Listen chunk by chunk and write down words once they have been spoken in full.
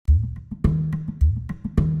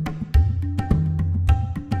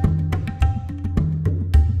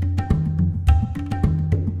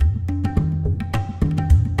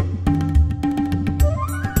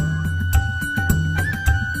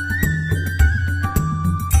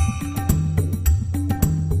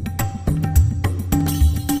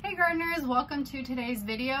welcome to today's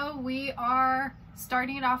video. We are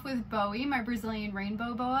starting it off with Bowie, my Brazilian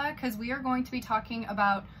rainbow boa, because we are going to be talking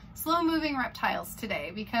about slow moving reptiles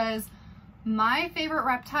today, because my favorite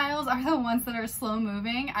reptiles are the ones that are slow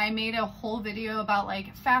moving. I made a whole video about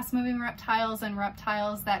like fast moving reptiles and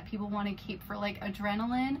reptiles that people want to keep for like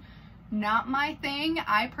adrenaline. Not my thing.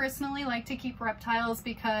 I personally like to keep reptiles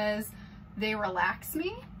because they relax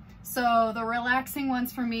me. So the relaxing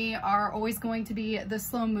ones for me are always going to be the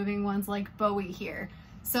slow moving ones like Bowie here.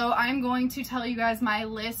 So I'm going to tell you guys my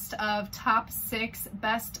list of top 6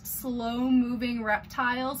 best slow moving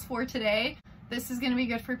reptiles for today. This is going to be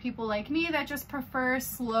good for people like me that just prefer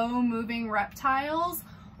slow moving reptiles,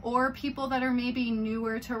 or people that are maybe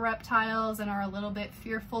newer to reptiles and are a little bit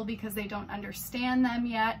fearful because they don't understand them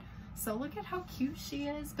yet. So look at how cute she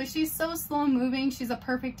is, but she's so slow moving. She's a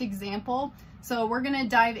perfect example. So we're gonna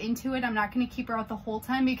dive into it. I'm not gonna keep her out the whole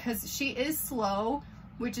time because she is slow,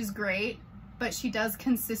 which is great, but she does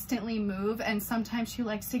consistently move, and sometimes she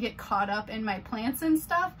likes to get caught up in my plants and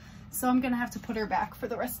stuff. So I'm gonna have to put her back for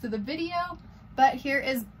the rest of the video. But here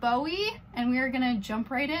is Bowie, and we are gonna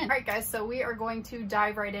jump right in. All right guys, so we are going to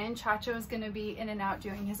dive right in. Chacho is gonna be in and out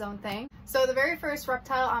doing his own thing. So the very first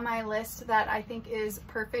reptile on my list that I think is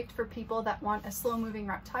perfect for people that want a slow moving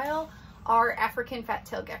reptile are African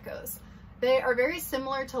fat-tailed geckos. They are very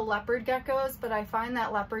similar to leopard geckos, but I find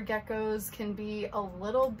that leopard geckos can be a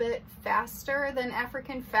little bit faster than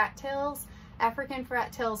African fat-tails. African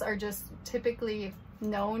fat-tails are just typically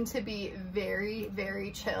known to be very, very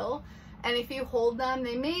chill. And if you hold them,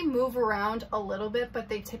 they may move around a little bit, but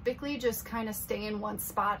they typically just kind of stay in one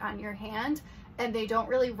spot on your hand and they don't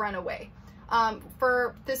really run away.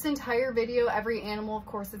 For this entire video, every animal, of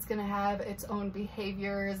course, it's gonna have its own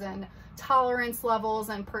behaviors and tolerance levels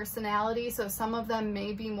and personality. So some of them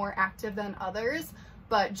may be more active than others,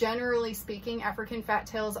 but generally speaking, African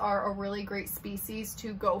fat-tails are a really great species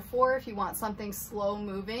to go for if you want something slow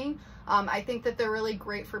moving. I think that they're really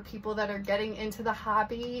great for people that are getting into the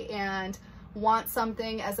hobby and want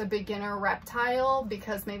something as a beginner reptile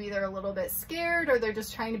because maybe they're a little bit scared, or they're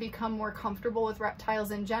just trying to become more comfortable with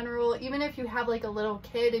reptiles in general. Even if you have like a little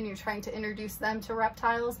kid and you're trying to introduce them to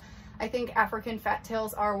reptiles, I think African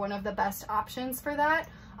fat-tails are one of the best options for that.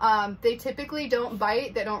 They typically don't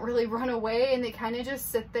bite, they don't really run away, and they kind of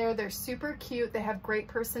just sit there. They're super cute, they have great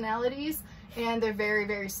personalities, and they're very,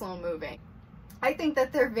 very slow moving. I think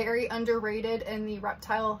that they're very underrated in the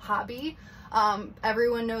reptile hobby.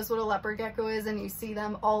 Everyone knows what a leopard gecko is and you see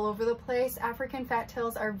them all over the place. African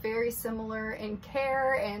fat-tails are very similar in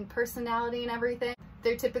care and personality and everything.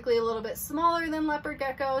 They're typically a little bit smaller than leopard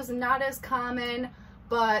geckos, not as common,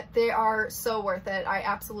 but they are so worth it. I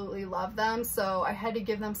absolutely love them, so I had to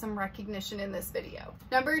give them some recognition in this video.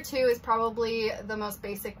 Number 2 is probably the most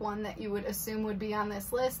basic one that you would assume would be on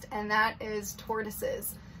this list, and that is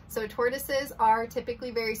tortoises. So tortoises are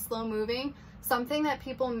typically very slow moving. Something that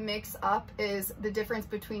people mix up is the difference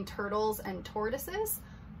between turtles and tortoises.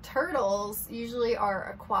 Turtles usually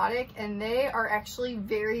are aquatic, and they are actually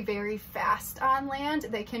very, very fast on land.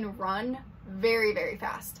 They can run very, very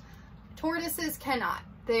fast. Tortoises cannot.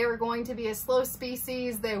 They are going to be a slow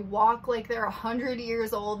species. They walk like they're 100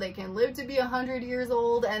 years old. They can live to be 100 years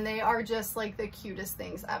old, and they are just like the cutest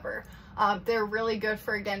things ever. They're really good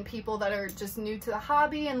for, again, people that are just new to the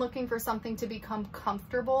hobby and looking for something to become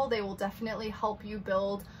comfortable. They will definitely help you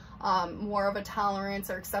build more of a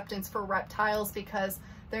tolerance or acceptance for reptiles because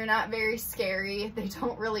they're not very scary. They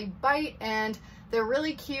don't really bite, and they're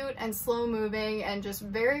really cute and slow moving and just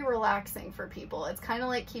very relaxing for people. It's kind of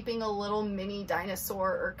like keeping a little mini dinosaur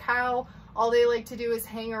or cow. All they like to do is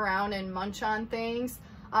hang around and munch on things.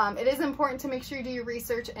 It is important to make sure you do your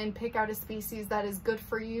research and pick out a species that is good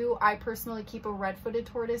for you. I personally keep a red-footed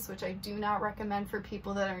tortoise, which I do not recommend for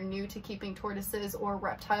people that are new to keeping tortoises or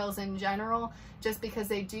reptiles in general, just because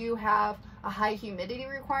they do have a high humidity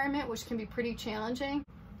requirement, which can be pretty challenging.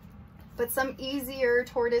 But some easier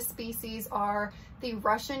tortoise species are the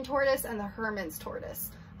Russian tortoise and the Hermann's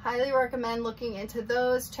tortoise. Highly recommend looking into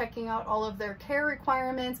those, checking out all of their care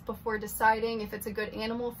requirements before deciding if it's a good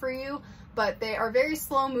animal for you. But they are very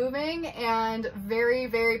slow moving and very,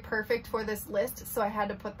 very perfect for this list, so I had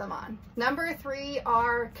to put them on. Number 3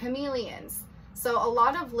 are chameleons. So a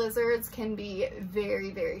lot of lizards can be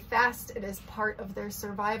very, very fast. It is part of their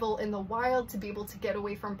survival in the wild to be able to get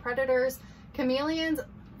away from predators. Chameleons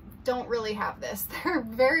don't really have this. They're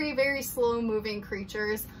very, very slow moving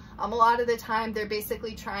creatures. A lot of the time they're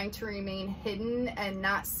basically trying to remain hidden and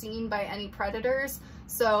not seen by any predators.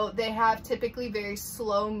 So they have typically very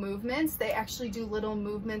slow movements. They actually do little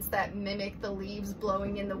movements that mimic the leaves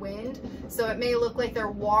blowing in the wind. So it may look like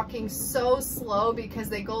they're walking so slow because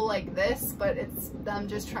they go like this, but it's them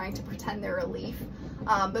just trying to pretend they're a leaf.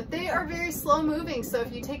 But they are very slow moving. So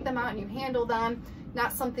if you take them out and you handle them,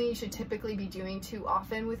 not something you should typically be doing too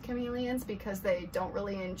often with chameleons because they don't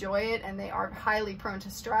really enjoy it and they are highly prone to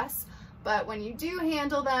stress. But when you do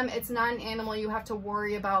handle them, it's not an animal you have to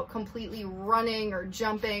worry about completely running or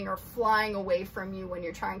jumping or flying away from you when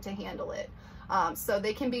you're trying to handle it. So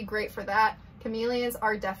they can be great for that. Chameleons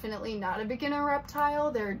are definitely not a beginner reptile.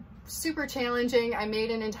 They're super challenging. I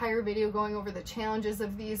made an entire video going over the challenges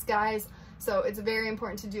of these guys. So it's very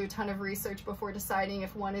important to do a ton of research before deciding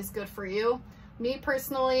if one is good for you. Me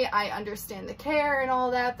personally, I understand the care and all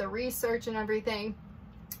that, the research and everything,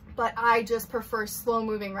 but I just prefer slow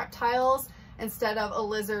moving reptiles instead of a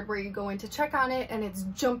lizard where you go in to check on it and it's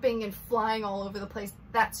jumping and flying all over the place.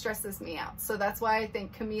 That stresses me out. So that's why I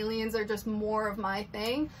think chameleons are just more of my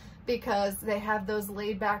thing, because they have those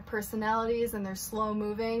laid back personalities and they're slow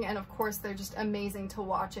moving, and of course they're just amazing to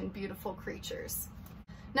watch and beautiful creatures.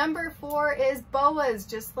 Number 4 is boas,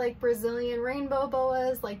 just like Brazilian rainbow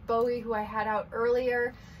boas, like Bowie, who I had out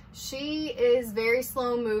earlier. She is very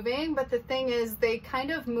slow moving, but the thing is they kind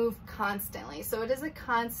of move constantly. So it is a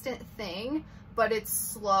constant thing, but it's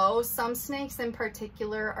slow. Some snakes in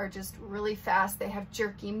particular are just really fast. They have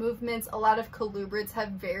jerky movements. A lot of colubrids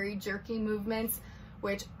have very jerky movements,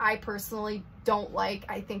 which I personally don't like.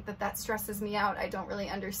 I think that that stresses me out. I don't really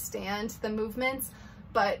understand the movements.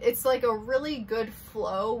 But it's like a really good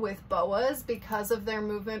flow with boas because of their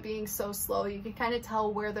movement being so slow. You can kind of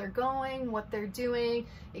tell where they're going, what they're doing.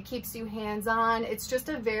 It keeps you hands-on. It's just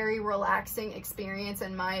a very relaxing experience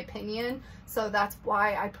in my opinion. So that's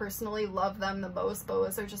why I personally love them the most.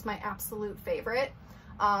 Boas are just my absolute favorite.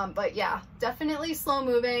 But yeah, definitely slow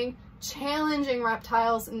moving, challenging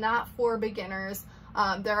reptiles, not for beginners.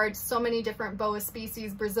 There are so many different boa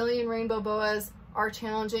species. Brazilian rainbow boas are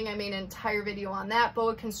challenging. I made an entire video on that.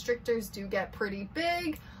 Boa constrictors do get pretty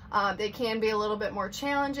big. They can be a little bit more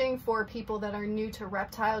challenging for people that are new to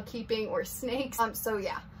reptile keeping or snakes. So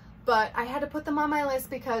yeah, but I had to put them on my list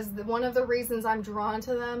because one of the reasons I'm drawn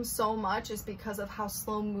to them so much is because of how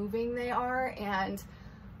slow moving they are, and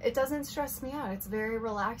it doesn't stress me out. It's very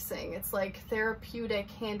relaxing. It's like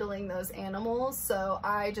therapeutic handling those animals. So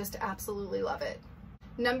I just absolutely love it.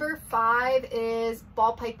 Number 5 is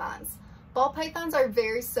ball pythons. Ball pythons are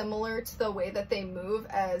very similar to the way that they move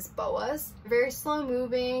as boas. Very slow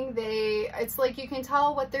moving. It's like you can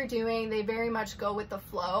tell what they're doing. They very much go with the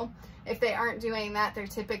flow. If they aren't doing that, they're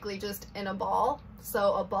typically just in a ball.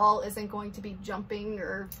 So a ball isn't going to be jumping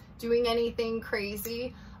or doing anything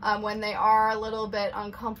crazy. When they are a little bit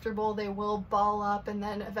uncomfortable, they will ball up, and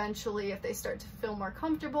then eventually if they start to feel more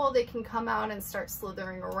comfortable, they can come out and start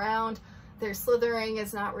slithering around. Their slithering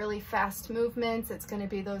is not really fast movements. It's going to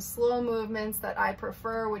be those slow movements that I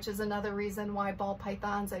prefer, which is another reason why ball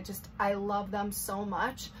pythons, I love them so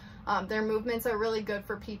much. Their movements are really good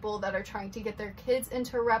for people that are trying to get their kids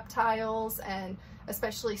into reptiles, and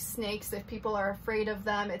especially snakes. If people are afraid of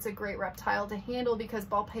them, it's a great reptile to handle because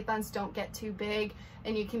ball pythons don't get too big,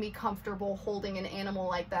 and you can be comfortable holding an animal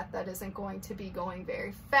like that that isn't going to be going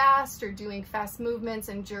very fast or doing fast movements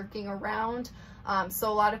and jerking around.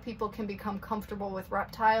 So a lot of people can become comfortable with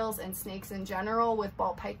reptiles and snakes in general with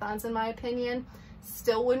ball pythons, in my opinion.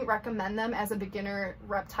 Still wouldn't recommend them as a beginner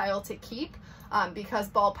reptile to keep because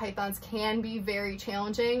ball pythons can be very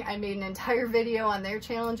challenging. I made an entire video on their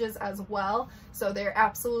challenges as well. So they're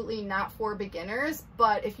absolutely not for beginners,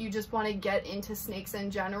 but if you just want to get into snakes in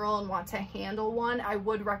general and want to handle one, I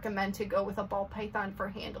would recommend to go with a ball python for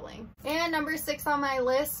handling. And number 6 on my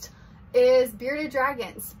list is bearded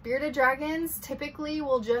dragons. Bearded dragons typically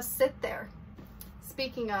will just sit there.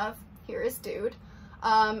 Speaking of, here is Dude.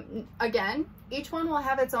 Again, each one will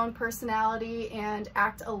have its own personality and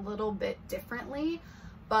act a little bit differently,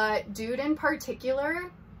 but Dude in particular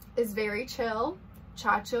is very chill.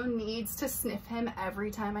 Chacho needs to sniff him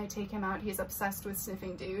every time I take him out. He's obsessed with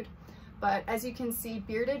sniffing Dude. But as you can see,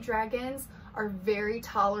 bearded dragons are very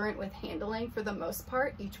tolerant with handling for the most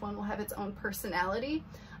part. Each one will have its own personality.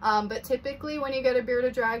 But typically when you get a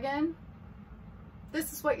bearded dragon,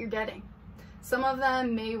 this is what you're getting. Some of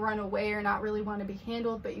them may run away or not really want to be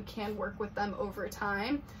handled, but you can work with them over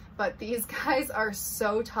time. But these guys are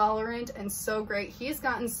so tolerant and so great. He's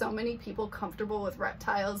gotten so many people comfortable with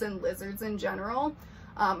reptiles and lizards in general.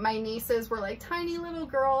 My nieces were like tiny little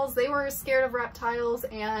girls. They were scared of reptiles,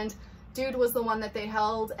 and Dude was the one that they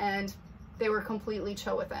held, and they were completely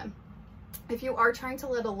chill with him. If you are trying to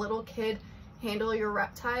let a little kid handle your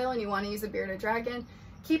reptile and you want to use a bearded dragon,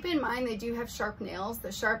 keep in mind they do have sharp nails.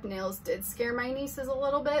 The sharp nails did scare my nieces a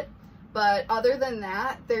little bit, but other than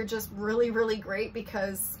that, they're just really, really great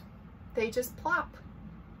because they just plop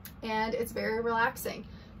and it's very relaxing.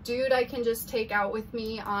 Dude, I can just take out with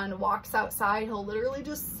me on walks outside. He'll literally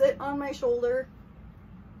just sit on my shoulder.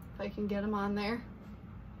 If I can get him on there.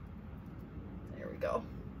 There we go.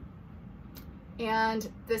 And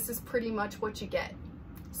this is pretty much what you get.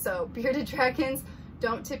 So bearded dragons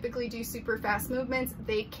don't typically do super fast movements.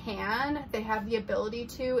 They can, they have the ability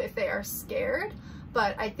to if they are scared,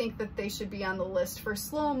 but I think that they should be on the list for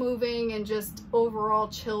slow moving and just overall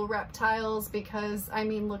chill reptiles because, I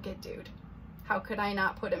mean, look at dude. How could I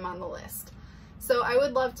not put him on the list? So I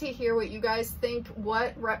would love to hear what you guys think.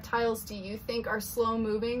 What reptiles do you think are slow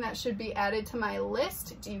moving that should be added to my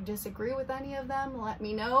list? Do you disagree with any of them? Let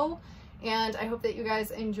me know. And I hope that you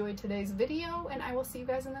guys enjoyed today's video, and I will see you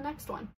guys in the next one.